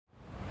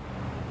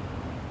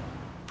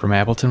From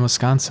Appleton,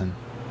 Wisconsin,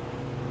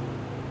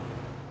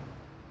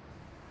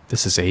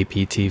 this is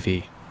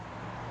APTV.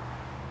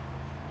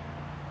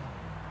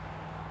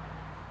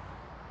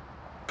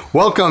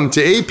 Welcome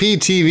to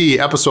APTV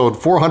episode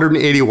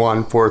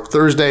 481 for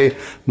Thursday,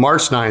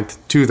 March 9th,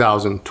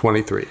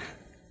 2023.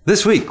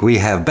 This week we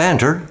have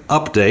banter,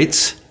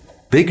 updates,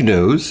 big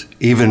news,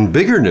 even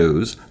bigger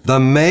news, the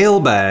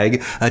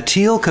mailbag, a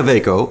Teal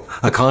Kaweco,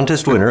 a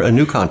contest winner, a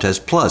new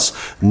contest, plus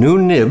new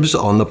Nibs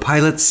on the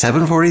Pilot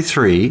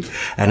 743,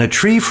 and a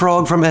tree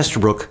frog from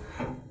Esterbrook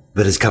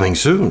that is coming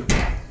soon.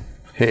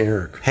 Hey,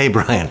 Eric. Hey,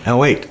 Brian. Now,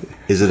 wait.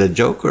 Is it a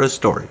joke or a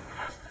story?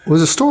 It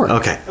was a story.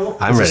 Okay.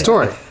 I'm It's ready. a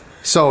story.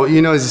 So,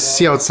 you know, as you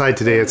see outside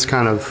today, it's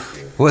kind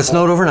of... Well, it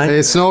snowed overnight.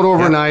 It snowed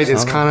overnight. Yep,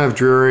 it's kind of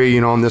dreary,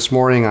 you know, and this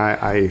morning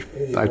I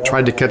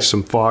tried to catch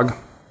some fog.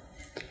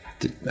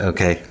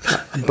 Okay.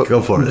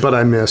 Go for it. But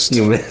I missed.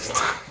 You missed.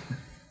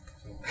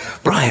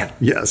 Brian.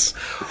 Yes.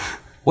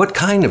 What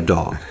kind of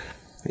dog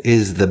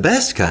is the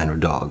best kind of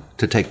dog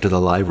to take to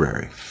the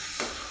library?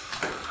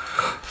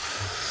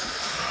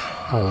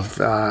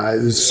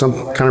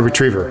 Some kind of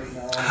retriever.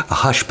 A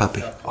hush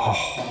puppy.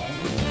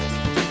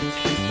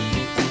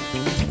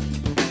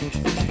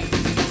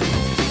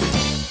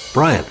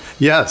 Brian.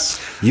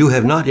 Yes. You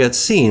have not yet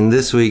seen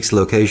this week's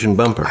location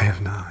bumper. I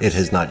have not. It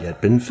has not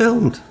yet been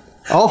filmed.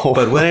 Oh.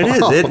 But when it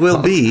is, it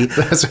will be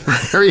That's a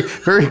very,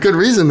 very good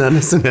reason then,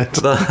 isn't it?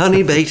 the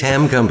Honey Baked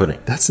Ham Company.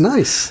 That's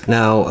nice.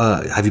 Now,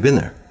 have you been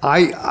there?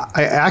 I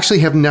actually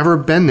have never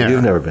been there.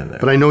 You've never been there.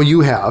 But I know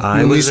you have. I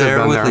You and was Lisa have there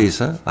been with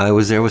Lisa. I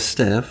was there with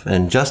Steph,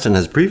 and Justin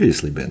has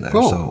previously been there.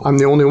 Oh, so I'm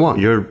the only one.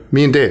 You're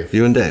Me and Dave.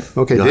 You and Dave.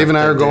 Okay, You'll Dave and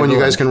I have are to- going. Dave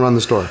You guys will- can run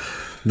the store.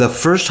 The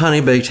first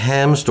Honey Baked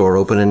Ham store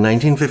opened in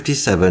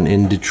 1957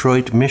 in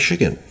Detroit,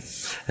 Michigan.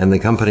 And the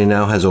company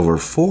now has over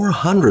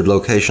 400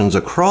 locations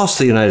across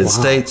the United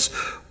States.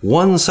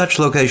 One such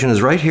location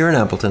is right here in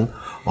Appleton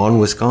on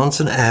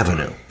Wisconsin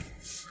Avenue.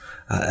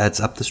 That's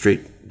up the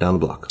street, down the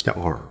block. Yeah.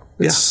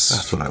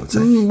 That's what I would say.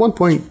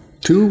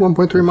 1.2,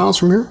 1.3 miles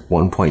from here.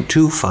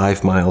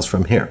 1.25 miles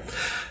from here.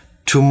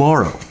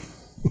 Tomorrow,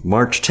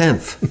 March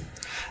 10th,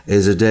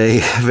 is a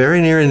day very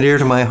near and dear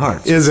to my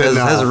heart. Is it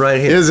now? It says it right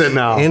here. Is it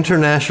now?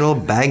 International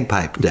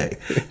Bagpipe Day.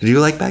 Do you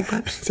like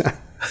bagpipes?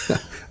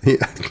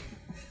 Yeah.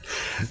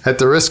 At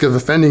the risk of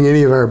offending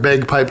any of our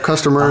bagpipe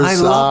customers, I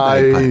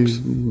love bagpipes.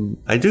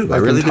 I do. I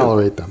really can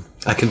tolerate them.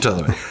 I can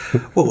tolerate.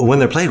 Well, when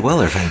they're played well,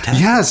 they're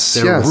fantastic. Yes,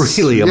 they're yes.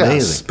 really yes.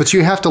 amazing. But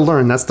you have to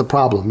learn. That's the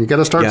problem. You got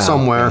to start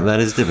somewhere. Yeah, that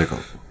is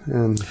difficult.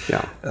 And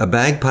yeah.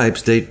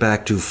 Bagpipes date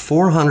back to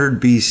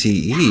 400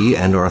 BCE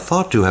and are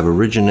thought to have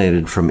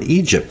originated from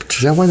Egypt.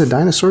 Is that why the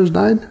dinosaurs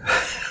died?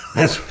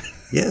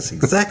 Yes,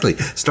 exactly.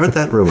 Start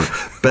that rumor.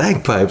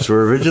 Bagpipes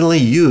were originally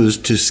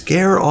used to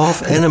scare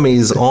off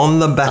enemies on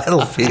the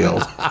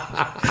battlefield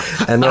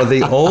and are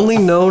the only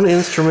known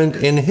instrument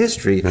in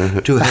history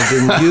to have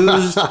been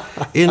used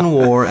in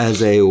war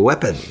as a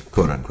weapon,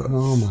 quote unquote.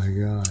 Oh my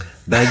God.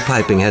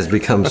 Bagpiping has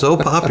become so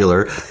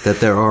popular that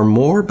there are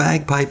more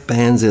bagpipe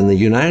bands in the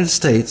United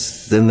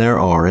States than there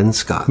are in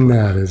Scotland.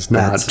 That is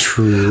not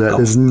true. That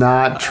is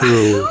not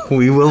true.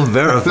 We will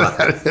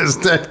verify.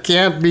 That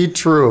can't be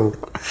true.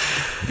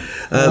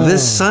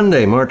 This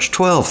Sunday, March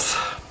 12th,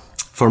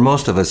 for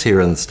most of us here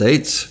in the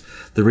States,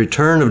 the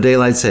return of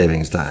daylight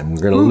savings time.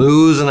 We're going to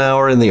lose an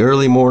hour in the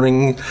early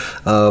morning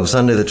of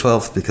Sunday the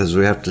 12th because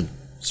we have to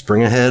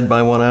spring ahead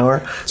by 1 hour.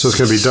 So it's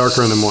going to be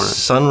darker in the morning.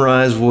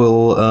 Sunrise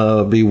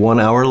will be 1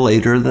 hour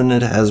later than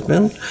it has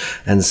been,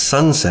 and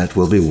sunset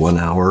will be 1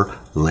 hour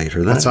later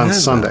than That's it on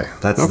has Sunday. been.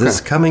 That's Okay.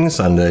 this coming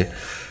Sunday,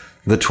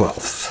 the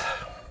 12th.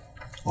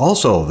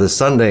 Also, this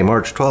Sunday,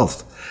 March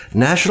 12th,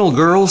 National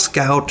Girl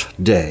Scout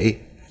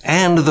Day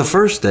and the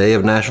first day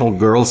of National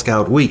Girl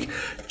Scout Week.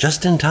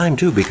 Just in time,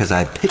 too, because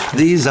I picked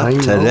these up I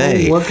know.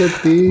 today. Look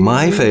at these.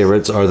 My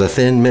favorites are the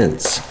Thin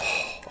Mints.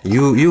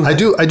 I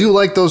do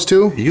like those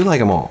too. You like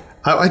them all.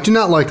 I do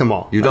not like them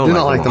all. You don't I do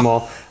not like like them them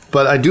all.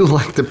 But I do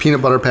like the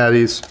peanut butter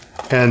patties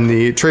and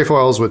the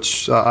trefoils,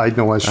 which I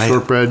know as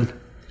shortbread.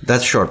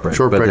 That's shortbread.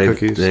 Shortbread but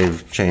cookies.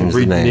 They've changed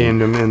the Renamed name.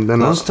 them, and then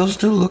Those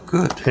do look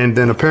good. and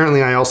then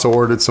apparently I also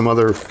ordered some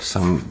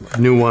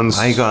new ones.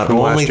 I got from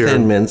only last year.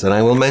 Thin Mints, and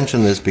I will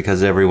mention this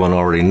because everyone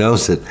already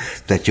knows it,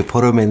 that you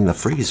put them in the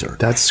freezer.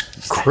 That's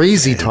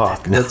crazy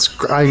talk.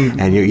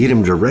 And you eat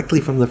them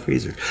directly from the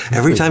freezer.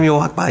 Every time you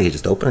walk by, you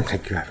just open it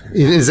and grab it.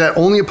 Is that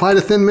only apply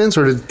to Thin Mints,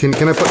 or can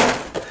I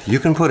put? You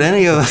can put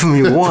any of them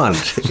you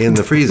want in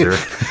the freezer,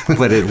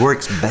 but it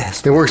works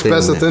best. It works with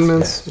best with Thin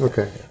Mints. Mints.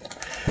 Okay.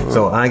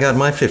 So I got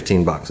my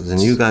 15 boxes, and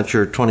you got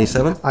your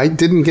 27? I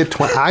didn't get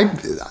 20.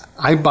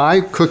 I buy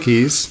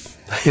cookies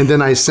and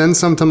then I send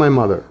some to my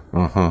mother.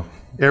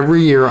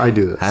 Every year I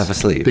do this. Have a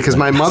sleep. Because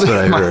my mother,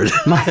 That's what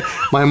I heard.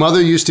 my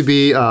mother used to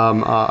be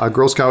a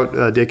Girl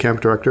Scout day camp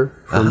director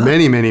for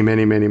many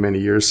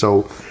years.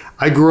 So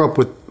I grew up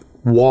with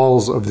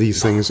walls of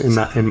these things in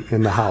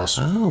the house.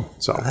 Oh,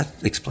 so that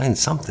explains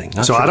something.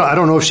 So I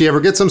don't know if she ever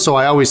gets them. So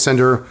I always send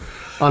her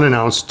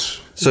unannounced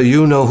So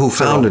you know who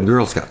founded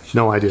Girl Scouts?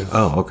 No idea.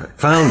 Oh, okay.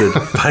 Founded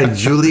by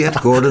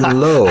Juliette Gordon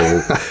Low.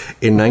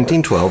 In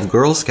 1912,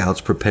 Girl Scouts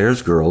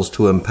prepares girls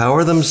to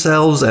empower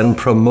themselves and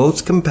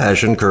promotes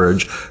compassion,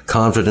 courage,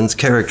 confidence,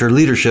 character,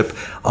 leadership,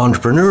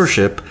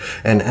 entrepreneurship,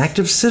 and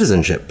active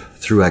citizenship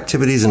through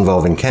activities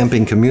involving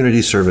camping,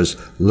 community service,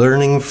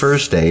 learning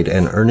first aid,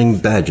 and earning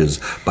badges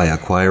by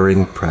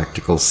acquiring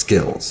practical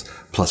skills,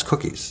 plus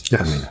cookies.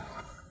 Yes.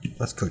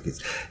 Plus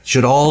cookies.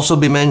 Should also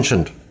be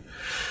mentioned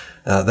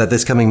that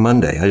this coming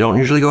Monday, I don't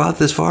usually go out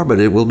this far, but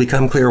it will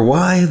become clear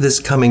why this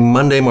coming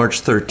Monday, March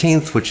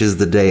 13th, which is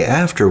the day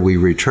after we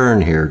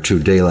return here to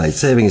daylight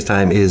savings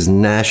time, is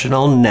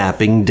National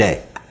Napping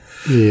Day.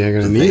 Yeah, I'm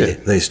going to need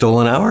it. They stole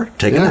an hour,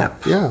 take a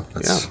nap. Yeah,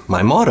 That's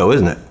my motto,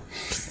 isn't it?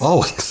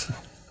 Always.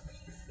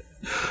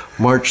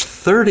 March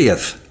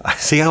 30th. I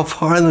see how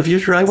far in the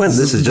future I went.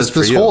 This is just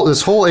for you.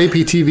 This whole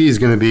APTV is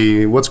going to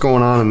be what's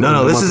going on.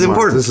 No, this is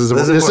important. This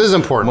is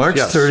important. March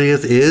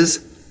 30th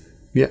is...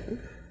 Yeah.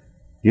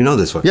 You know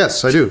this one.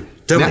 Yes, I do.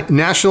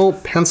 National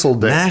Pencil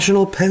Day.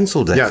 National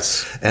Pencil Day.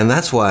 Yes. And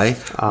that's why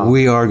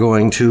we are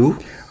going to...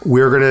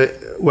 We're going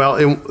to... Well,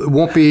 it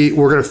won't be...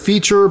 We're going to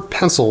feature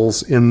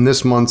pencils in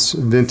this month's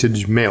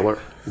vintage mailer.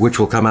 Which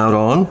will come out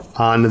on?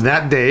 On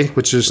that day,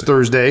 which is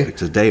Thursday.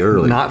 It's a day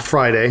early. Not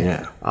Friday.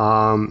 Yeah.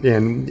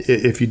 And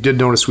if you did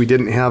notice, we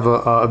didn't have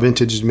a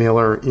vintage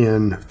mailer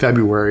in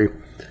February.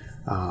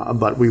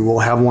 But we will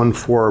have one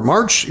for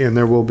March, and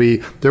there will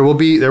be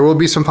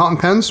some fountain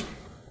pens.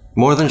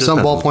 More than just some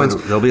pencils,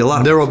 ballpoints. There'll be a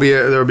lot. There will be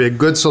a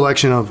good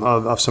selection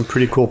of some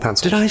pretty cool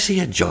pencils. Did I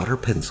see a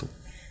Jotter pencil?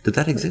 Did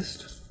that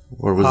exist,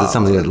 or was it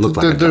something that looked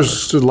like?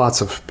 There's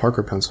lots of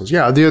Parker pencils.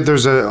 Yeah,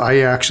 there's a. I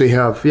actually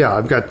have. Yeah,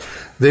 I've got.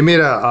 They made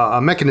a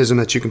mechanism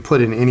that you can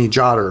put in any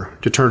Jotter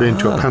to turn it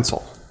into a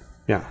pencil.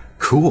 Yeah.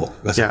 Cool.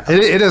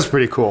 It is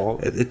pretty cool.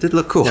 It did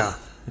look cool. Yeah.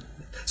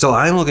 So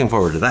I'm looking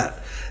forward to that,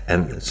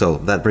 and so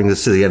that brings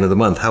us to the end of the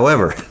month.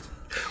 However,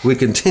 we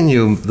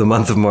continue the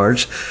month of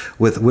March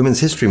with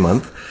Women's History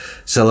Month.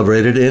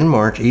 Celebrated in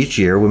March each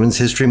year, Women's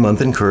History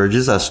Month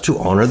encourages us to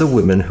honor the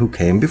women who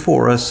came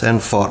before us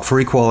and fought for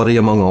equality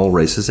among all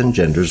races and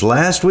genders.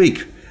 Last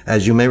week,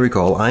 as you may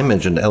recall, I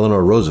mentioned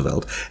Eleanor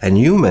Roosevelt, and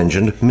you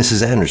mentioned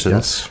Mrs. Anderson,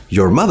 yes.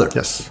 Your mother.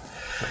 Yes.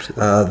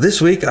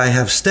 This week, I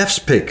have Steph's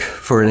pick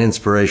for an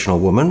inspirational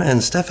woman,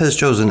 and Steph has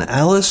chosen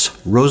Alice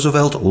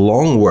Roosevelt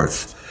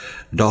Longworth,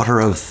 daughter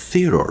of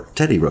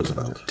Teddy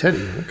Roosevelt.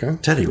 Teddy, okay.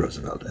 Teddy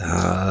Roosevelt.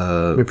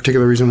 Any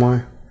particular reason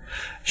why?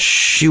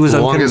 She was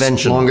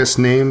unconventional. Longest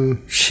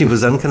name? She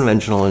was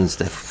unconventional, and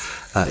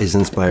Steph is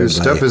inspired by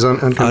Steph is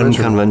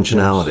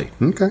unconventionality.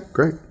 Yes. Okay,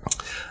 great.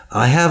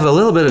 I have a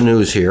little bit of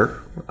news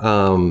here.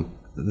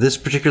 This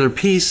particular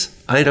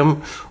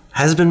item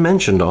has been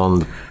mentioned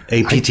on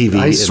APTV.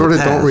 I sort of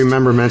don't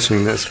remember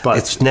mentioning this, but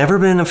it's never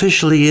been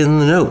officially in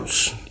the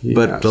notes. Yes.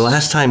 But the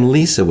last time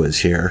Lisa was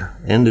here,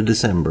 end of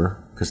December,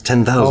 because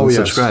 10,000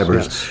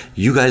 subscribers,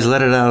 you guys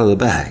let it out of the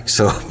bag.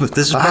 So, but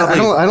this is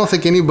probably... I don't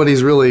think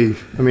anybody's really...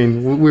 I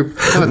mean, we're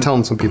kind of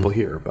telling some people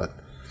here, but...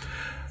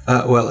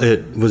 well,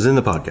 it was in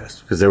the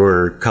podcast because there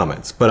were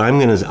comments. But I'm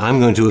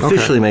going to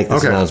officially make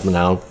this announcement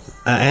now.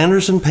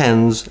 Anderson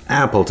Pens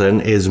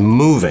Appleton is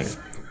moving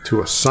to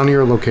a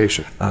sunnier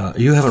location.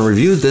 You haven't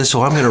reviewed this,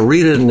 so I'm going to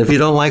read it, and if you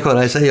don't like what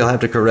I say, you'll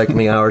have to correct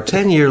me. Our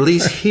 10-year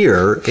lease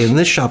here in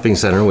this shopping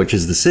center, which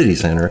is the city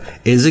center,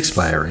 is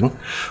expiring.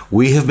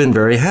 We have been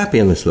very happy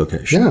in this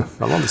location. Yeah,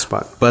 I love the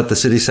spot. But the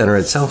city center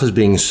itself is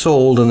being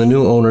sold, and the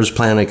new owners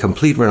plan a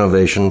complete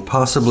renovation,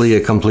 possibly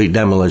a complete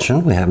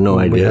demolition. We have no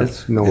idea. We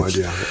have no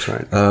idea, that's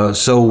right.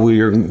 So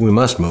we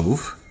must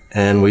move,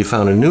 and we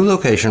found a new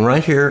location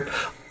right here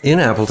in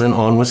Appleton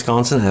on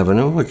Wisconsin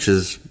Avenue, which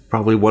is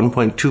probably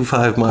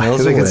 1.25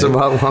 miles away. I think it's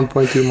about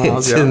 1.2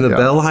 miles. It's in the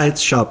Bell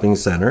Heights Shopping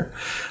Center.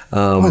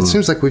 It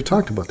seems like we've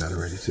talked about that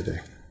already today.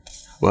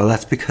 Well,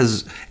 that's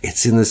because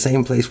it's in the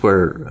same place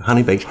where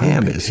Honey Baked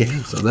Ham is.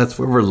 Yeah, so that's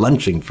where we're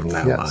lunching from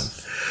now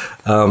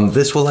on.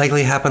 This will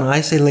likely happen,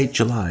 I say, late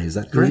July. Is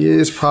that correct?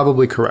 It's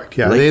probably correct.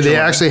 Yeah, they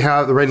actually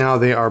have, right now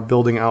they are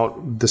building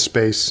out the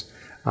space.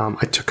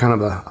 I took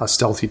kind of a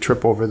stealthy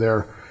trip over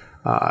there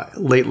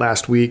late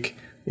last week.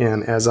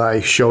 And as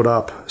I showed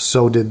up,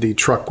 so did the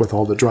truck with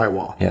all the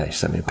drywall. Yeah, you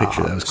sent me a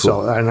picture. That was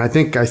cool. So, and I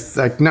think I'm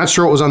not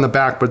sure it was on the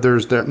back, but there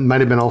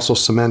might have been also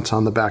cement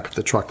on the back of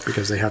the truck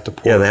because they have to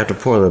pour. Yeah, they have to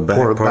pour the back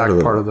part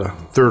of the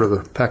third of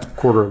the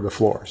quarter of the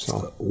floor.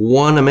 So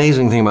one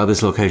amazing thing about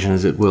this location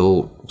is it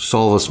will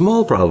solve a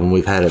small problem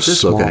we've had at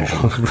this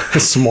location.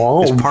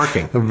 Small, it's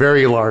parking. A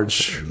very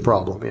large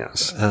problem.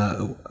 Yes.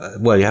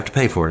 Well, you have to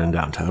pay for it in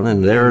downtown,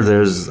 and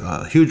there's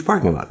a huge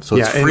parking lot, so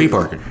it's free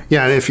parking.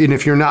 Yeah, and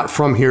if you're not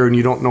from here and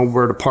you don't know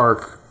where to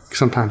park,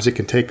 sometimes it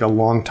can take a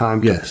long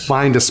time to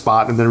find a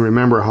spot and then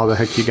remember how the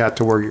heck you got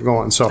to where you're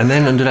going. So, and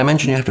then did I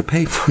mention you have to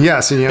pay for it?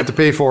 Yes, and you have to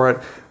pay for it.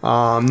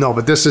 No,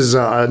 but this is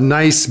a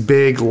nice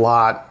big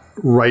lot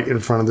right in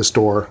front of the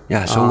store.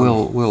 Yeah, so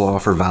we'll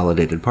offer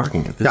validated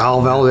parking at this. Yeah,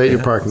 I'll validate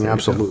your parking.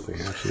 Absolutely.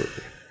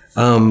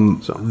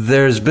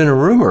 There's been a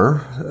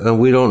rumor,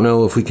 we don't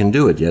know if we can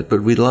do it yet,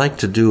 but we'd like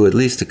to do at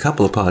least a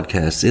couple of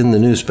podcasts in the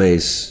new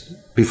space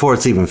before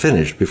it's even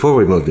finished, before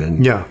we moved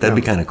in. Yeah, that'd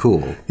be kind of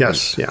cool.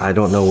 Yes, yeah. I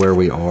don't know where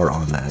we are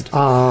on that.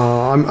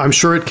 I'm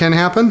sure it can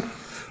happen.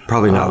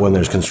 Probably not when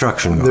there's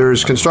construction going on.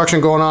 There's construction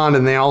going on,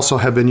 and they also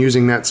have been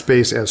using that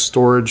space as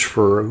storage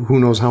for who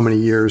knows how many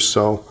years,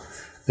 so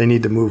they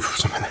need to move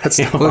some of that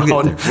stuff We'll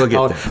out. get there. We'll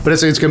get there. But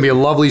it's going to be a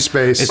lovely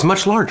space. It's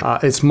much larger.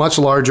 It's much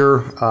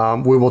larger.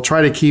 We will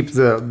try to keep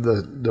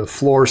the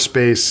floor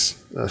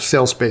space,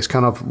 sale space,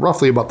 kind of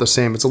roughly about the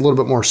same. It's a little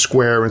bit more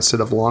square instead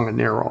of long and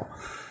narrow.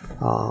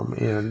 So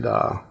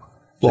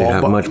you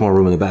have much more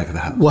room in the back of the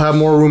house. We'll have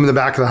more room in the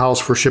back of the house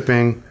for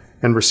shipping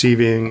and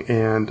receiving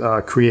and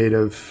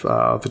creative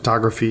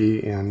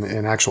photography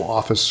and actual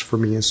office for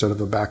me instead of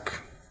a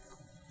back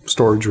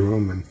storage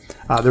room.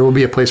 And there will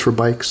be a place for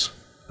bikes.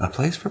 A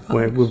place for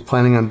bikes? We're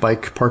planning on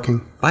bike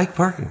parking. Bike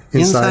parking?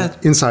 Inside,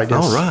 yes.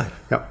 All right.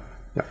 Yep.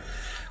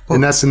 Well,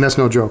 and that's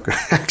no joke,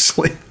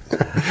 actually.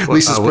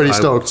 Lisa's pretty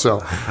stoked,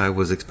 so. I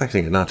was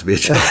expecting it not to be a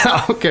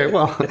joke. Okay,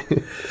 well.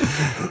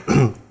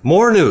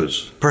 More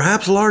news,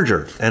 perhaps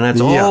larger, and it's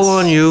all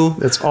on you.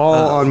 It's all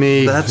on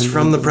me. That's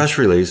from the press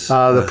release.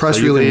 The press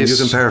release.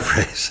 You can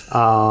paraphrase.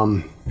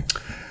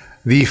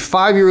 The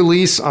 5-year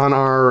lease on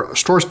our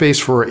store space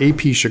for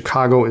AP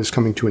Chicago is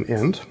coming to an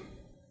end.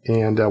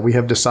 And we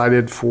have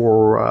decided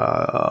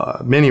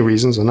for many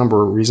reasons, a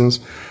number of reasons,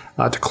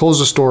 to close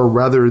the store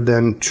rather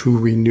than to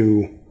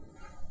renew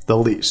the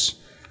lease.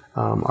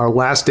 Our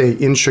last day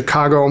in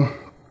Chicago,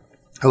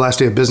 our last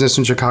day of business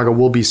in Chicago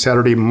will be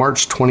Saturday,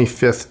 March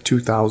 25th,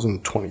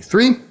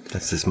 2023.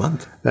 That's this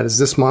month. That is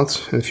this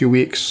month, in a few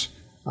weeks.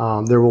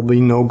 There will be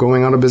no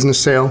going out of business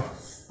sale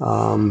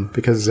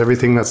because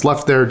everything that's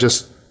left there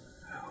just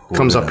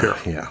comes up here.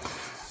 Yeah.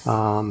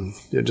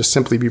 It'll just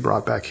simply be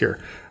brought back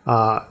here.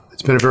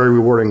 It's been a very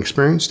rewarding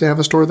experience to have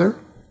a store there.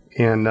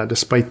 And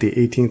despite the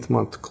 18th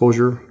month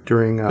closure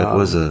during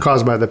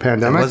caused by the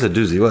pandemic. It was a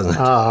doozy, wasn't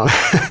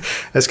it?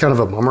 It's kind of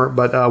a bummer.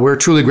 But we're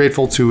truly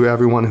grateful to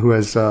everyone who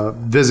has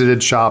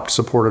visited, shopped,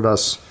 supported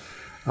us.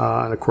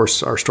 And, of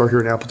course, our store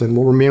here in Appleton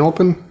will remain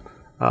open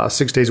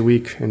 6 days a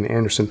week. And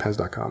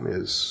AndersonPens.com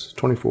is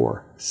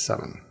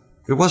 24/7.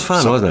 It was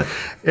fun, wasn't it?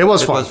 It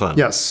was fun.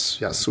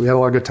 Yes. We had a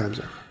lot of good times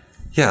there.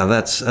 Yeah,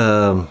 that's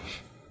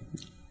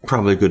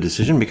probably a good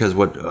decision because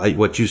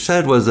what you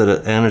said was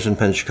that Anderson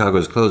Pens Chicago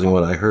is closing.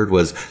 What I heard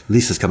was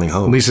Lisa's coming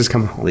home. Lisa's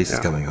coming home.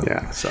 Coming home.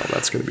 Yeah, so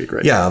that's going to be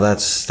great. Yeah,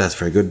 that's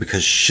very good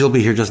because she'll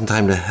be here just in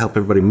time to help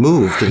everybody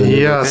move to the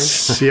new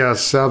location.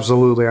 Yes,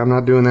 absolutely. I'm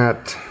not doing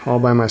that all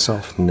by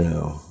myself.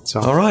 No.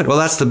 So. All right. Well,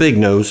 that's the big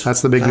news.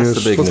 That's the big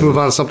news. Let's move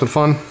on to something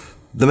fun.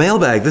 The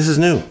mailbag. This is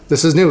new.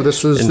 This is new.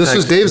 This was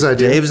Dave's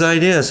idea. Dave's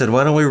idea. I said,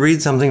 why don't we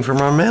read something from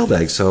our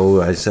mailbag?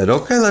 So I said,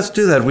 okay, let's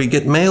do that. We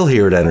get mail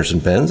here at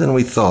Anderson Pens, and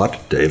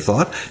Dave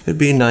thought, it'd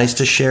be nice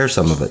to share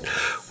some of it.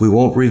 We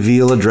won't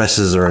reveal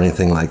addresses or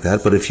anything like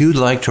that, but if you'd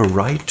like to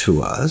write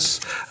to us,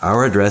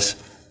 our address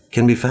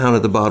can be found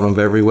at the bottom of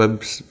every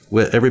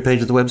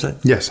page of the website?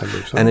 Yes, I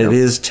believe so. And it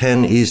is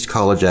 10 East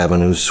College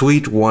Avenue,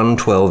 Suite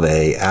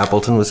 112A,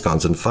 Appleton,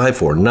 Wisconsin,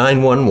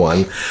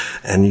 54911.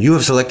 And you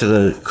have selected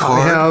a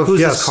card. Who's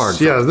this card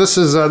from? Yeah, this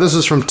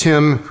is from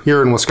Tim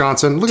here in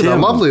Wisconsin. Look at that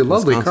lovely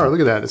card.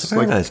 Look at that. It's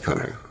like a nice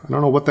card. I don't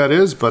know what that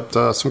is, but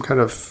some kind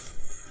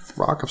of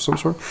rock of some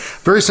sort.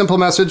 Very simple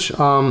message.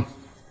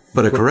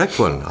 But a correct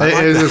one.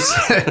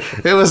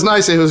 It was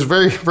nice. It was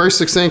very, very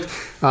succinct.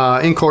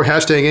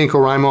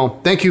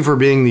 #IncoRimo. Thank you for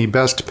being the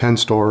best pen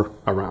store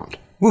around.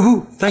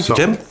 Woohoo! Thank you,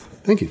 Tim.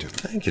 Thank you, Tim.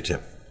 Thank you,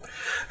 Tim.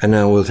 And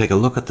now we'll take a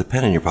look at the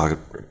pen in your pocket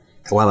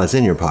while it's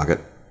in your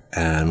pocket,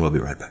 and we'll be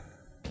right back.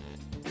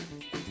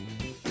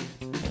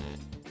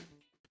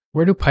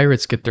 Where do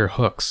pirates get their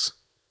hooks?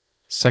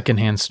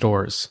 Secondhand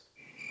stores.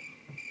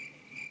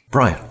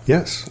 Brian.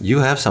 Yes. You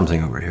have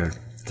something over here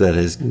that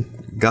has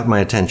got my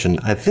attention.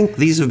 I think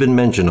these have been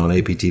mentioned on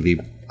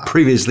APTV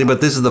previously,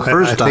 but this is the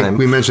first time. I think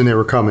we mentioned they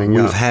were coming.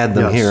 We've had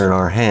them here in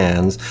our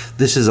hands.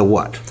 This is a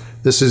what?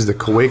 This is the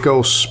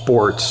Kaweco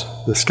Sport,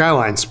 the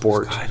Skyline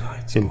Sport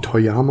in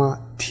Toyama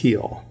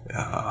Teal.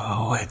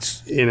 Oh,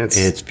 it's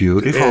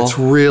beautiful. It's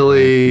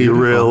really,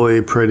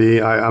 really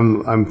pretty.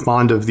 I'm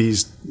fond of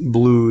these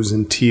blues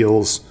and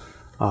teals,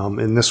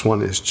 and this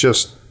one is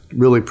just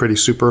really pretty,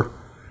 super.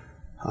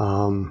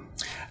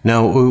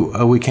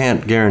 Now, we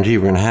can't guarantee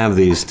we're going to have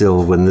these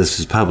still when this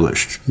is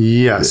published.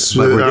 Yes.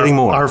 But we're getting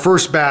more. Our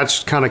first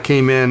batch kind of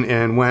came in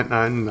and went,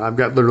 and I've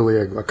got literally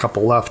a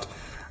couple left,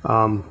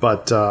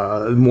 but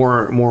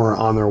more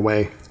on their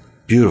way.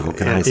 Beautiful.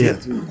 Can I see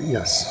it?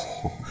 Yes.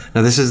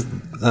 Now, this is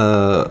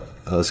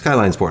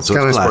Skyline Sport, so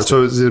it's plastic.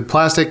 So it's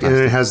plastic, and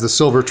it has the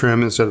silver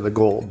trim instead of the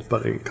gold,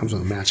 but it comes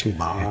with a matching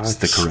box.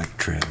 It's the correct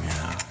trim,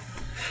 yeah.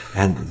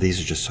 And these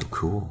are just so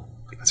cool.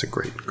 That's a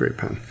great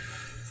pen.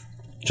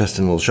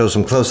 Justin will show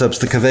some close-ups.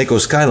 The Kaweco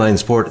Skyline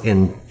Sport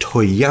in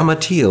Toyama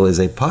Teal is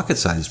a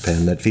pocket-sized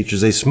pen that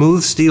features a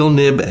smooth steel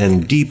nib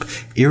and deep,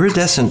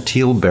 iridescent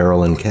teal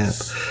barrel and cap.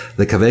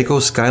 The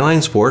Kaweco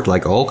Skyline Sport,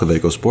 like all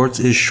Kaweco Sports,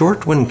 is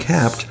short when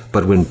capped,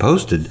 but when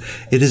posted,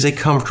 it is a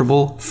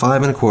comfortable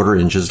 5¼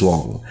 inches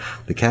long.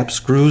 The cap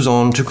screws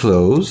on to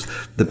close.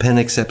 The pen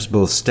accepts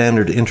both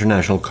standard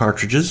international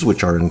cartridges,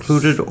 which are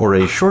included, or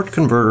a short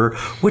converter,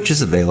 which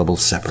is available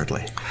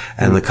separately.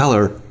 And the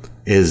color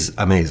is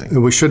amazing.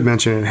 And we should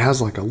mention it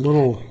has like a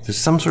little... There's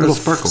some sort of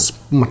sparkle.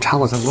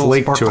 Metallic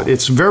flake to it.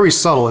 It's very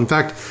subtle. In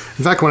fact,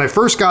 when I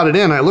first got it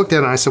in, I looked at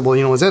it and I said,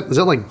 well, is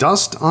that like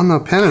dust on the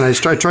pen? And I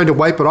tried to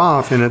wipe it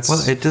off, and it's...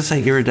 Well, it does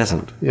say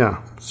iridescent.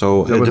 Yeah.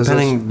 So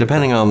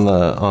depending on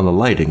the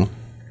lighting,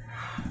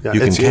 yeah, you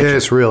can catch it.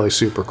 It's really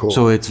super cool.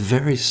 So it's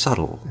very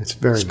subtle. It's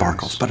very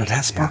sparkles, nice. But it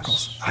has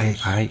sparkles.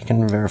 Yes. I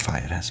can verify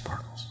it has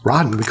sparkles.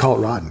 Rodden. We call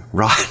it Rodden.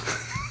 Rodden.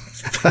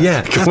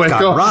 Yeah,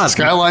 Kaweco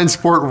Skyline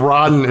Sport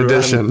Rodden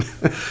edition.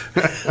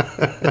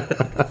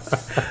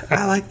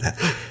 I like that.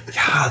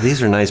 Yeah,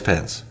 these are nice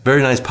pens.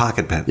 Very nice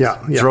pocket pens.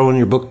 Yeah. Throw in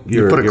your book.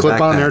 You put a clip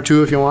on there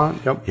too if you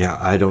want. Yep. Yeah,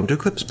 I don't do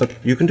clips, but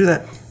you can do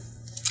that.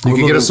 You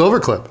can get a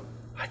silver clip.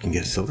 I can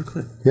get a silver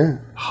clip. Yeah.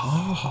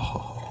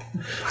 Oh.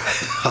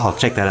 I'll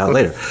check that out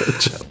later.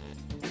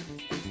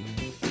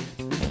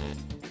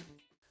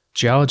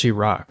 Geology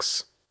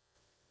rocks,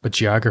 but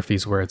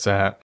geography's where it's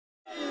at.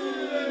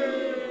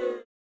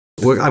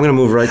 I'm going to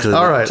move right to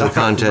the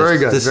contest. Very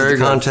good. This is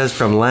the contest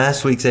from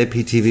last week's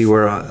APTV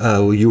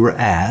where you were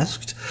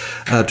asked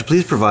to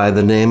please provide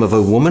the name of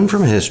a woman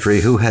from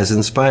history who has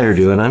inspired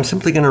you. And I'm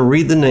simply going to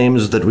read the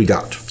names that we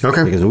got.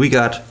 Okay. Because we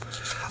got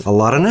a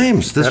lot of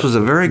names. This was a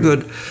very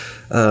good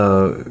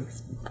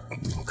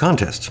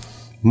contest.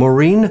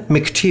 Maureen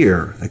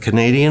McTeer, a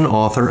Canadian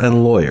author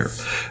and lawyer.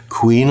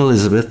 Queen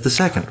Elizabeth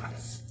II.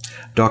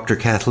 Dr.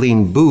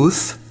 Kathleen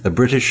Booth, a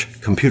British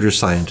computer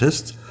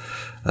scientist.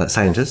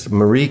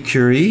 Marie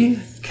Curie,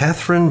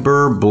 Catherine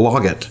Burr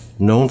Blodgett,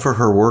 known for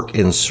her work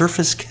in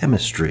surface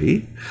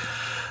chemistry.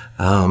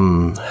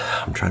 I'm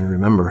trying to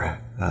remember.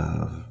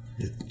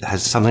 It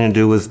has something to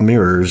do with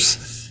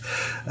mirrors.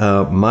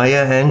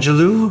 Maya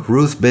Angelou,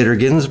 Ruth Bader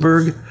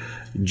Ginsburg,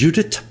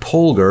 Judith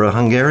Polgar, a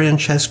Hungarian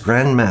chess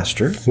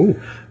grandmaster. Ooh.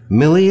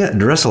 Millie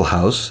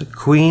Dresselhaus,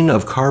 Queen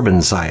of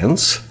Carbon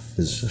Science.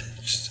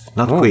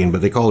 Not queen, but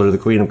they call her the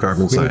Queen of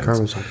Carbon Science. Queen of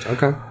Carbon Science,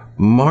 okay.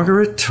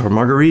 Marguerite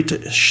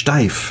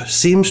Steiff,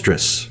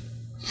 seamstress,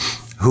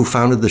 who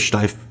founded the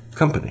Steiff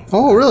Company.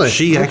 Oh, really?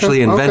 She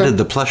actually invented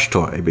the plush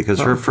toy because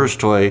her first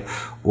toy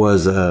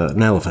was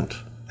an elephant.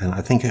 And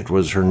I think it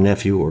was her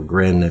nephew or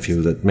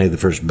grandnephew that made the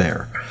first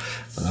bear.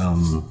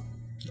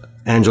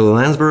 Angela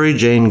Lansbury,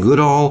 Jane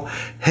Goodall,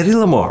 Hedy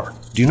Lamarr.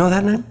 Do you know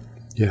that name?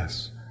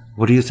 Yes.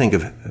 What do you think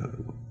of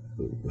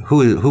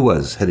who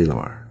was Hedy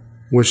Lamarr?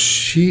 Was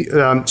she?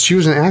 She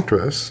was an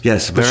actress.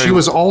 Yes, but she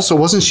was also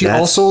wasn't she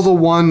also the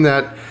one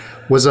that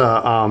was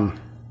a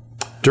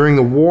during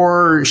the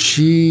war?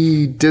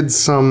 She did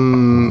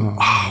some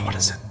what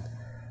is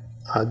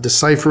it?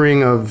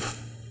 Deciphering of.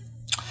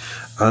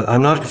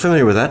 I'm not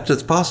familiar with that.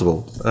 It's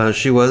possible.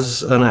 She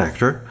was an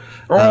actor.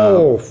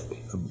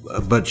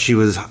 But she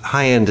was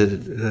high-end.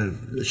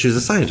 She was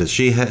a scientist.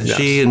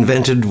 She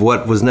invented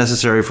what was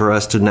necessary for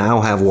us to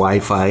now have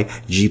Wi-Fi,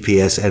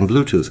 GPS, and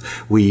Bluetooth.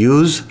 We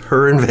use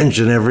her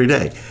invention every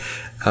day.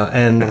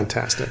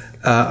 Fantastic.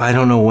 I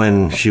don't know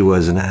when she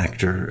was an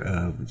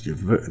actor,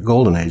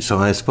 golden age. So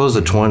I suppose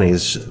the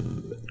 20s.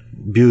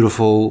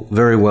 Beautiful,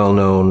 very well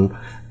known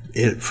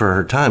for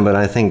her time. But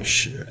I think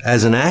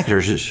as an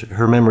actor,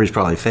 her memory's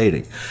probably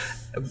fading.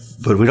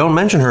 But we don't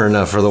mention her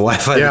enough for the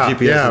Wi-Fi, the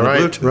GPS, and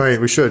the Bluetooth. Right,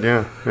 we should,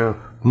 yeah.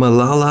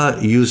 Malala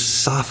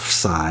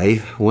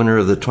Yousafzai, winner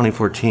of the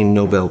 2014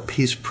 Nobel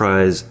Peace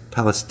Prize,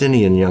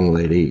 Palestinian young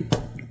lady,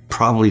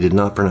 probably did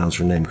not pronounce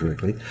her name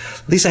correctly.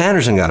 Lisa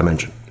Anderson got a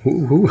mention.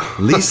 Who?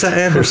 Lisa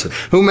Anderson.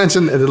 Who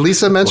mentioned? Did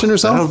Lisa mention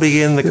herself? That'll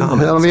be in the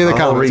comments. That'll be in the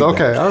comments.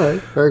 Okay, all right,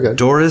 very good.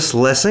 Doris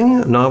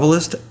Lessing,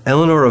 novelist,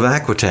 Eleanor of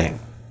Aquitaine.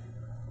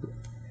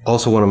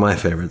 Also one of my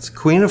favorites.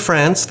 Queen of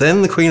France,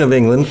 then the Queen of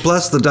England,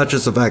 plus the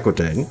Duchess of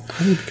Aquitaine.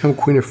 How do you become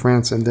Queen of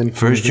France and then...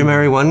 First you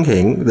marry one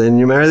king, then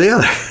you marry the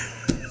other.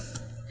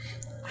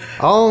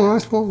 Oh, I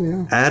suppose,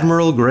 yeah.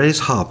 Admiral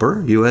Grace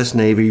Hopper, U.S.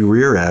 Navy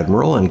Rear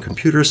Admiral and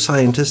computer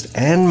scientist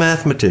and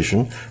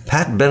mathematician.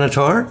 Pat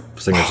Benatar,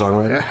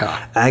 singer-songwriter.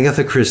 Yeah.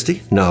 Agatha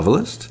Christie,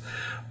 novelist.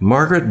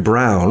 Margaret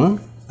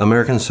Brown,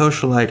 American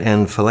socialite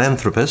and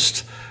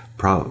philanthropist.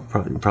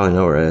 Probably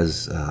know her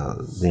as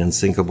the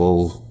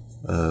unsinkable...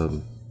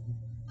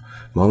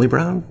 Molly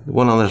Brown, the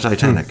one on the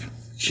Titanic.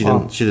 She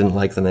didn't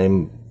like the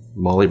name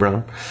Molly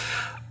Brown.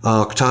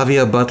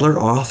 Octavia Butler,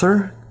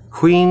 author.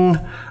 Queen,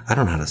 I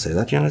don't know how to say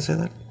that. Do you know how to say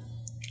that?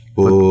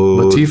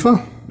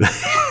 Latifah?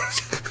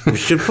 We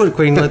should put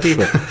Queen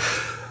Latifah.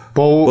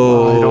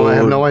 I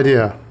have no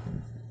idea.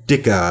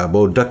 Boudica.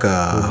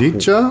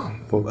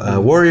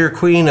 Boudica? Warrior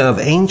queen of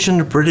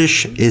ancient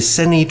British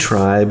Iceni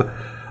tribe,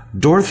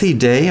 Dorothy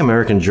Day,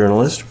 American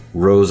journalist.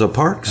 Rosa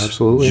Parks.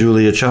 Absolutely.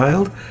 Julia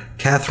Child.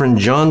 Katherine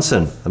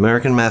Johnson,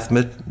 American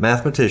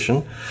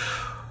mathematician.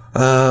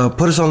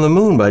 Put us on the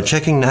moon by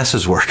checking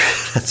NASA's work.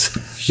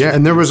 Yeah,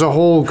 and there was a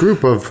whole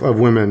group of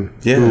women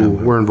who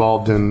were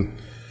involved in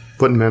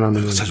putting men on the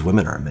moon. Such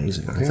women are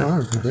amazing, aren't They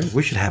are great.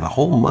 We should have a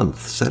whole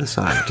month set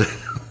aside.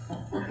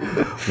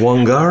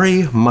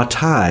 Wangari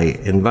Maathai,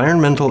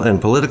 environmental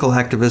and political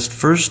activist,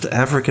 first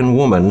African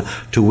woman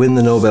to win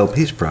the Nobel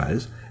Peace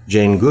Prize.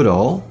 Jane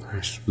Goodall.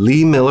 Nice.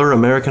 Lee Miller,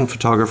 American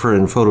photographer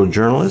and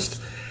photojournalist.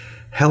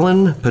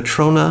 Helen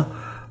Petrona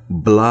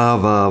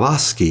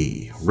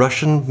Blavatsky,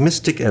 Russian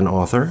mystic and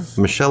author.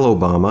 Michelle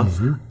Obama.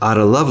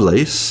 Ada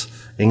Lovelace,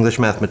 English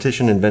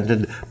mathematician,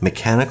 invented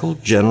mechanical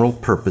general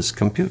purpose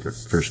computer.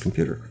 First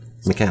computer.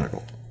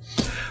 Mechanical.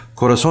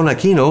 Corazon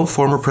Aquino,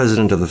 former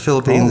president of the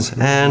Philippines,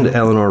 and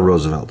Eleanor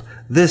Roosevelt.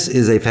 This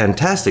is a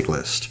fantastic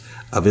list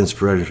of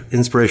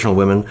inspirational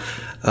women.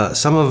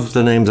 Some of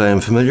the names I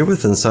am familiar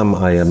with and some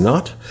I am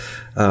not.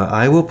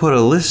 I will put a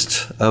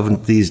list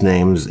of these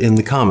names in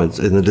the comments,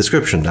 in the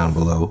description down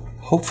below,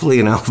 hopefully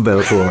in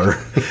alphabetical order,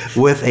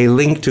 with a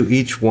link to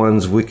each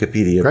one's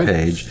Wikipedia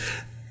page.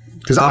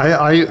 Because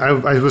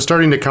I was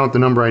starting to count the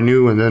number I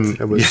knew, and then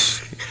it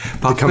was...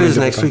 Pop quiz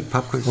next week.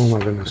 Pop quiz. Oh, my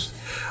goodness.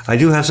 I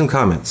do have some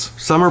comments.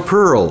 Summer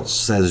Pearls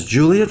says,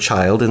 Julia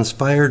Child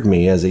inspired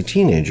me as a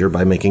teenager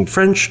by making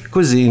French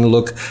cuisine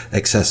look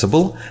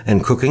accessible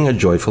and cooking a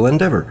joyful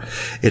endeavor.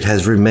 It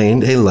has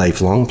remained a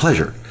lifelong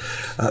pleasure.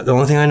 The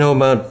only thing I know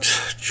about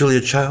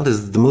Julia Child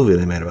is the movie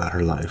they made about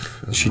her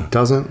life. She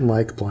doesn't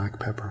like black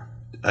pepper.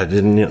 I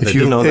didn't know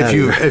that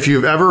either. If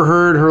you've ever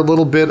heard her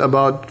little bit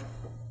about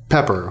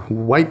pepper,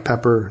 white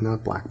pepper,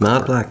 not black pepper.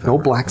 Not black pepper. No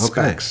black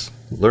specks.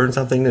 Learn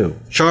something new.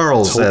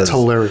 Charles says,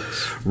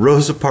 hilarious.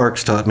 Rosa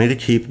Parks taught me to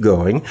keep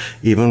going,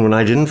 even when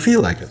I didn't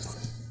feel like it.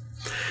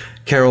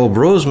 Carol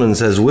Brosman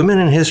says, woman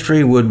in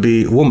history would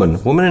be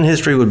Michelle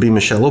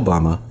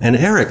Obama. And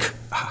Eric,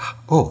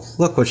 oh,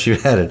 look what she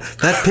added.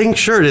 That pink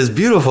shirt is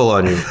beautiful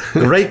on you.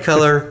 Great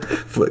color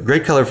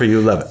for you.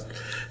 Love it.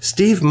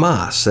 Steve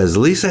Moss says,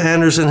 Lisa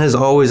Anderson has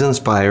always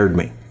inspired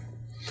me,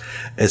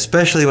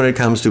 especially when it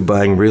comes to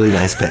buying really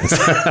nice pens.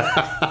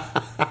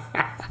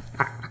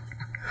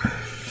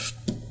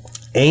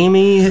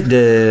 Amy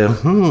de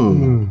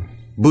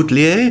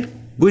Boutelier,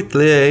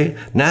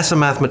 NASA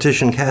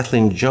mathematician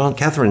Katherine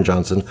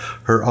Johnson.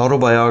 Her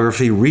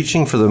autobiography,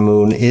 Reaching for the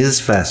Moon,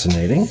 is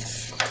fascinating.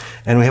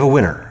 And we have a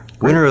winner.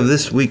 Winner of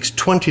this week's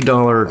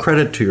 $20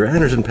 credit to your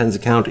Anderson Pens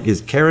account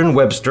is Karen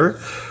Webster,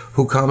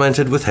 who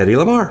commented with Hedy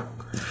Lamarr.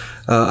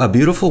 A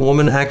beautiful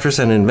woman, actress,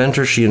 and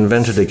inventor, she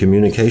invented a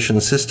communication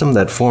system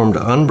that formed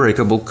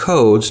unbreakable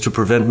codes to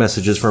prevent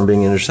messages from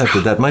being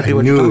intercepted. That might be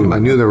what you're talking about. I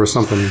knew there was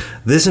something.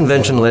 This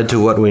invention led to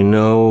what we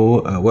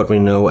know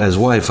as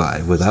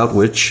Wi-Fi, without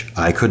which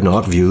I could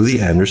not view the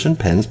Anderson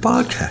Pens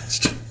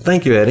podcast.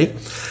 Thank you, Eddie.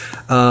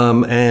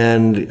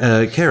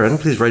 Karen,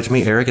 please write to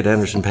me,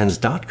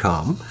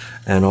 eric@andersonpens.com,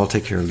 and I'll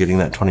take care of getting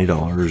that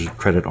 $20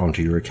 credit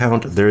onto your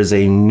account. There is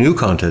a new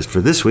contest for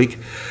this week.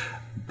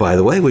 By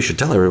the way, we should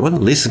tell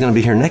everyone, Lisa's going to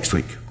be here next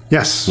week.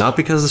 Yes. Not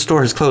because the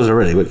store has closed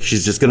already, but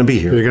she's just going to be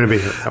here. You're going to be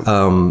here. Yep.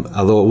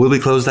 Although it will be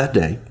closed that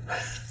day.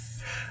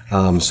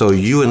 So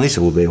you and Lisa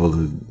will be able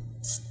to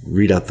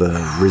read out the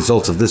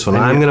results of this one.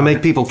 I'm going to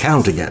make people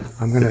count again.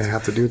 I'm going to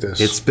have to do this.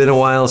 It's been a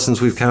while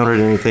since we've counted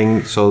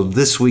anything. So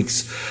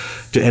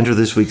to enter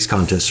this week's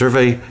contest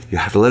survey, you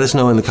have to let us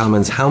know in the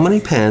comments how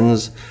many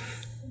pens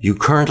you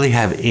currently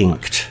have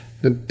inked.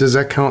 Does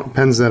that count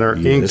pens that are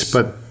inked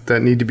but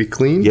that need to be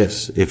cleaned?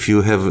 Yes. If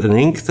you have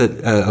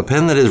a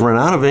pen that has run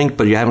out of ink,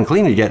 but you haven't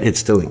cleaned it yet, it's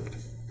still inked.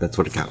 That's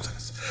what it counts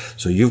as.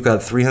 So you've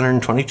got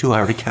 322. I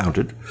already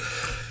counted.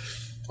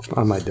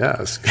 On my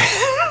desk.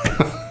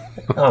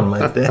 On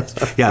my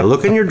desk. Yeah,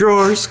 look in your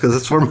drawers, because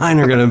that's where mine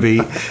are going to be.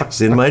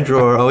 It's in my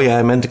drawer. Oh, yeah,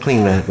 I meant to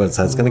clean that, but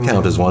that's going to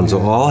count as one. So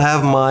I'll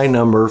have my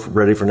number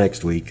ready for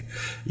next week.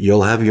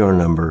 You'll have your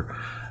number.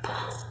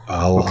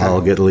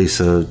 I'll get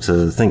Lisa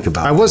to think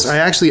about it.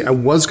 I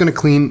was going to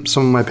clean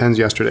some of my pens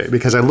yesterday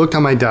because I looked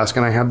on my desk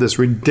and I have this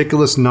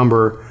ridiculous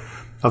number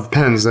of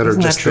pens that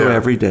Isn't are just that true there.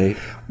 every day?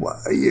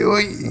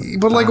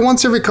 But like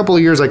once every couple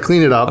of years I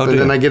clean it up and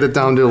then I get it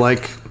down to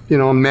like,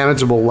 a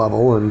manageable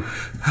level. And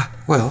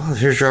well,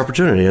 here's your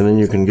opportunity, and then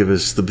you can give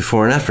us the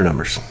before and after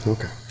numbers.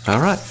 Okay.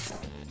 All right.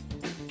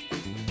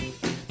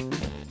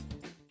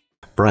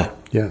 Brian.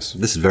 Yes.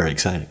 This is very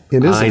exciting.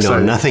 It is exciting. I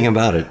know nothing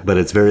about it, but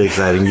it's very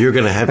exciting. You're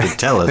going to have to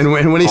tell us. And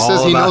when he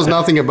says he knows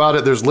nothing about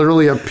it, there's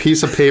literally a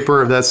piece of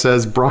paper that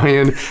says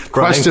Brian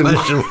question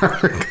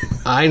mark.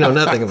 I know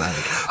nothing about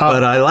it,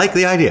 but I like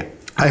the idea.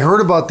 I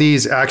heard about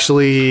these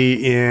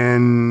actually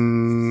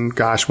in,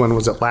 when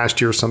was it?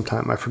 Last year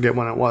sometime. I forget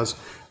when it was.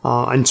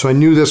 And so I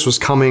knew this was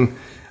coming.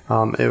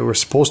 It was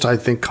supposed to, I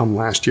think, come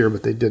last year,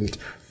 but they didn't.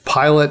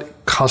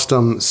 Pilot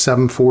Custom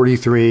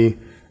 743,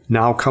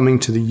 now coming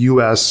to the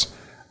U.S.,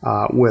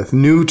 with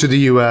new to the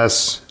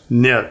U.S.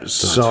 Nibs.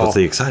 So that's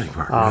the exciting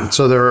part.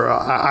 So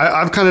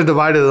I've kind of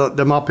divided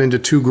them up into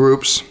two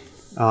groups.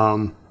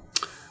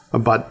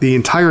 But the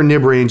entire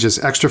nib range is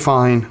extra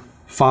fine,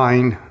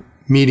 fine,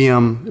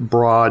 medium,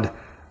 broad,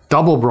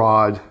 double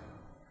broad,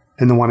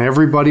 and the one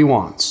everybody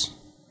wants,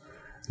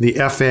 the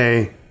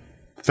FA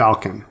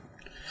Falcon.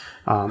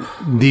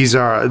 These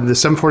are, the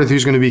 743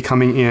 is going to be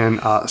coming in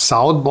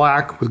solid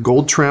black with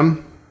gold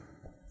trim.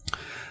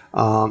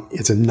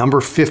 It's a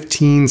number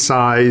 15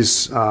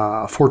 size,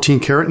 14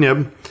 karat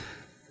nib,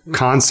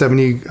 Con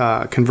 70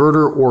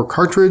 converter or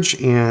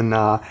cartridge, and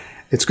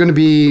it's going to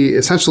be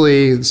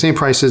essentially the same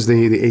price as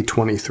the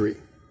 823.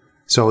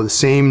 So the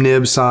same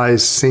nib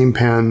size, same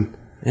pen.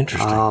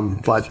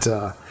 Interesting. But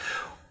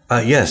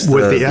yes,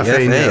 with the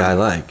FA nib, I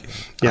like.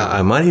 Yeah.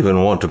 I might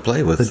even want to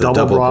play with the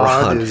double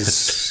broad.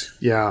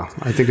 Yeah,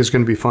 I think it's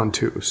going to be fun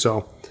too.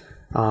 So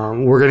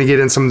we're going to get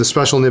in some of the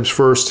special nibs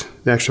first,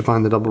 the extra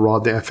fine, the double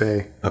rod, the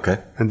FA. Okay.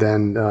 And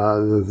then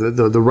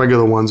the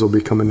regular ones will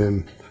be coming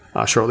in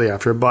shortly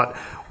after. But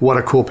what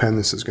a cool pen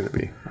this is going to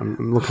be.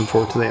 I'm looking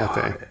forward to the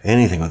FA.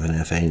 Anything with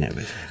an FA nib.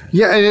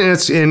 Yeah, and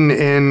it's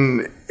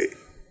in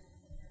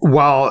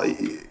while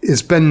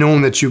it's been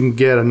known that you can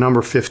get a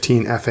number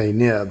 15 FA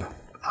nib,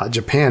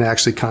 Japan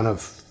actually kind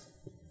of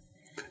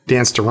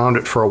danced around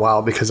it for a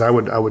while, because I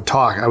would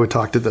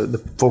talk to the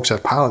folks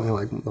at Pilot, and they're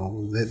like,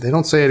 no, they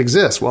don't say it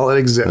exists. Well, it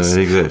exists.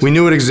 It exists. We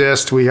knew it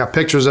exists. We got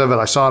pictures of it.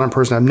 I saw it in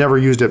person. I've never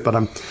used it, but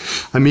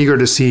I'm eager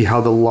to see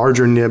how the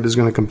larger nib is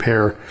going to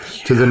compare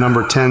to the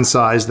number 10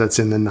 size that's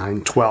in the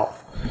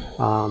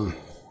 912.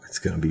 It's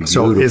going to be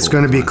so beautiful. it's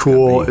going to be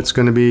cool. It's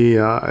going to be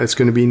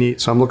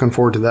neat. So I'm looking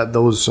forward to that.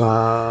 Those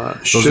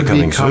should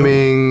be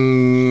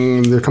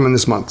coming. They're coming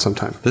this month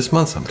sometime. This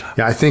month sometime.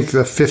 Yeah, I think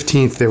the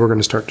 15th they were going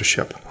to start to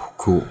ship.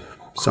 Cool.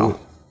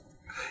 So,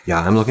 yeah,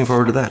 I'm looking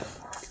forward to that.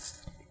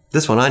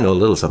 This one I know a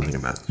little something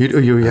about.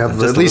 You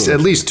have at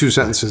least two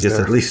sentences yes,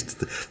 there. At least.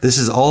 This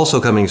is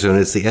also coming soon.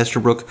 It's the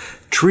Esterbrook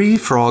Tree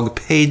Frog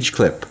Page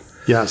Clip.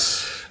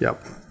 Yes.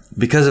 Yep.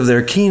 Because of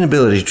their keen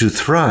ability to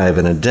thrive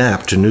and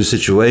adapt to new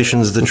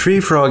situations, the tree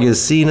frog is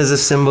seen as a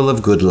symbol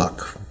of good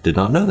luck. Did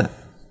not know that.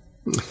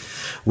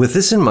 With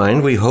this in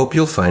mind, we hope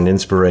you'll find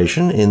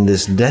inspiration in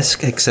this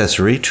desk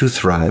accessory to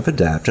thrive,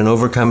 adapt, and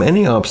overcome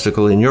any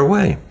obstacle in your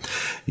way.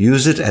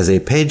 Use it as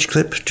a page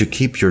clip to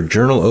keep your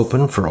journal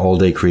open for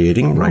all-day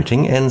creating,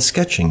 writing, and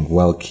sketching,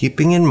 while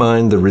keeping in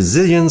mind the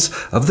resilience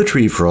of the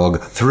tree frog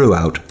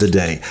throughout the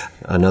day.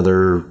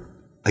 Another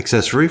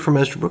accessory from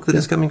Esterbrook that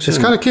is coming soon.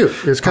 It's kind of cute.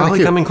 It's kind of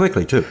cute. Coming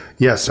quickly, too.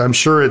 Yes, I'm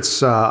sure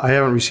it's. I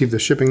haven't received the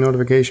shipping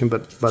notification,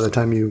 but by the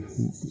time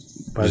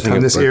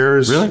this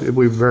airs, really?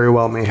 we very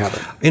well may have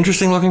it.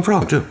 Interesting looking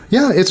frog, too.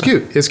 Yeah, it's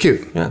cute. It's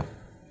cute. Yeah.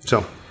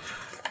 So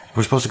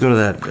we're supposed to go to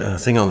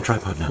that thing on the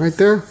tripod now. Right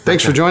there.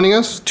 Thanks for joining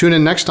us. Tune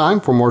in next time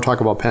for more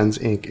talk about pens,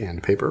 ink,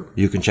 and paper.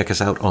 You can check us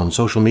out on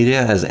social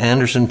media as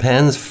Anderson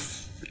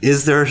Pens.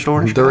 Is there a store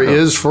in Chicago? There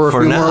is for a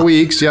few more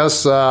weeks.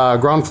 Yes,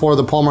 ground floor of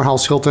the Palmer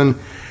House Hilton.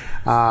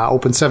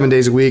 Open 7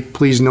 days a week.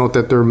 Please note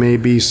that there may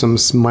be some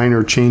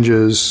minor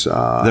changes. There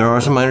are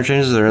some minor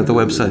changes. They're at the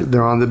website.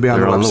 They're on the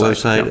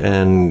website, yep.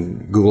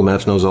 And Google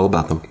Maps knows all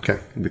about them. Okay.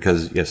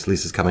 Because, yes,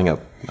 Lisa's coming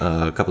up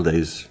a couple of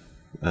days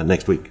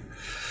next week.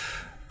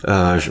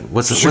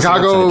 What's the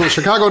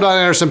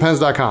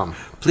Chicago.andersonpens.com.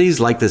 Please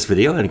like this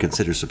video and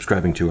consider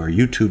subscribing to our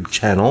YouTube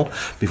channel.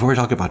 Before we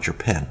talk about your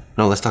pen.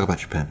 No, let's talk about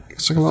your pen.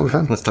 Let's talk about the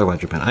pen. Let's talk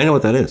about your pen. I know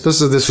what that is.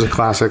 This is a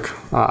classic.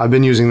 I've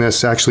been using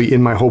this actually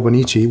in my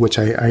Hobonichi, which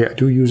I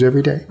do use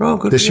every day. Oh,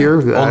 good. This year,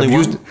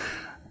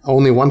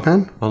 only one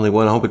pen? Only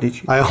one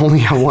Hobonichi? I only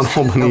have one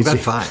Hobonichi. I've got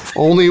 5.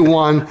 Only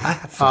one. I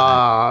have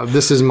 5.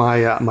 This is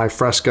my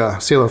Fresca,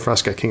 Sailor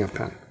Fresca King of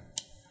Pen.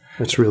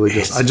 It's really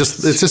just,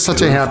 it's just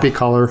such a happy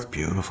color. It's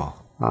beautiful.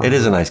 It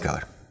is a nice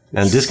color.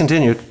 And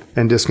discontinued.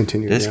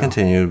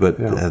 Discontinued, but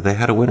they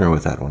had a winner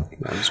with that one.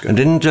 That was good.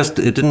 And it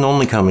didn't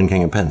only come in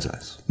King of Pen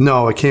size.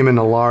 No, it came in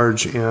a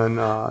large and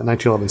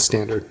 1911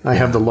 standard. I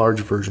have the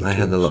large version. I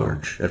had the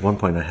large. At one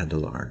point, I had the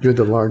large. You had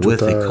the large with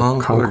the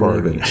Concord. I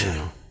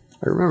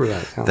remember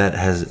that. Yeah. That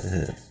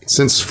has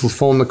since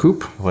flown the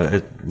coop. Well,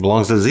 it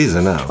belongs to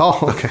Ziza now.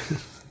 Oh, okay.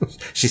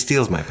 She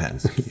steals my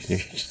pens.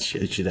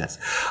 she does.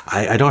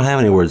 I don't have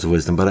any words of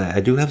wisdom, but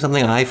I do have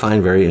something I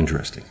find very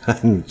interesting.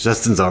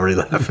 Justin's already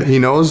laughing. He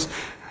knows?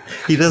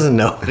 He doesn't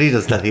know. He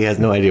does not. He has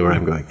no idea where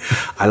I'm going.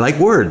 I like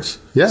words.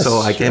 Yes. So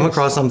I came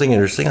across something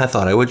interesting. I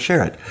thought I would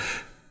share it.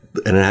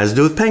 And it has to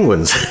do with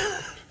penguins.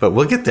 But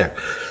we'll get there.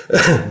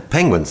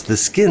 Penguins, the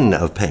skin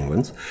of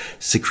penguins,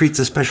 secretes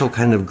a special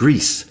kind of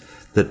grease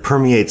that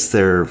permeates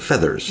their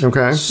feathers.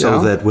 Okay.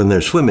 So that when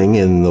they're swimming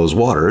in those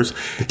waters,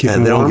 they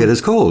don't get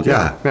as cold.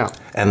 Yeah.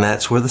 And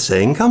that's where the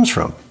saying comes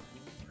from.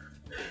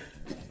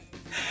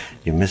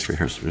 You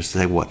misrehearsed. Just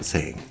say what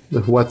saying?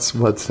 What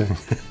saying?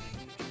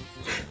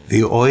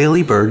 The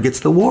oily bird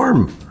gets the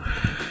worm.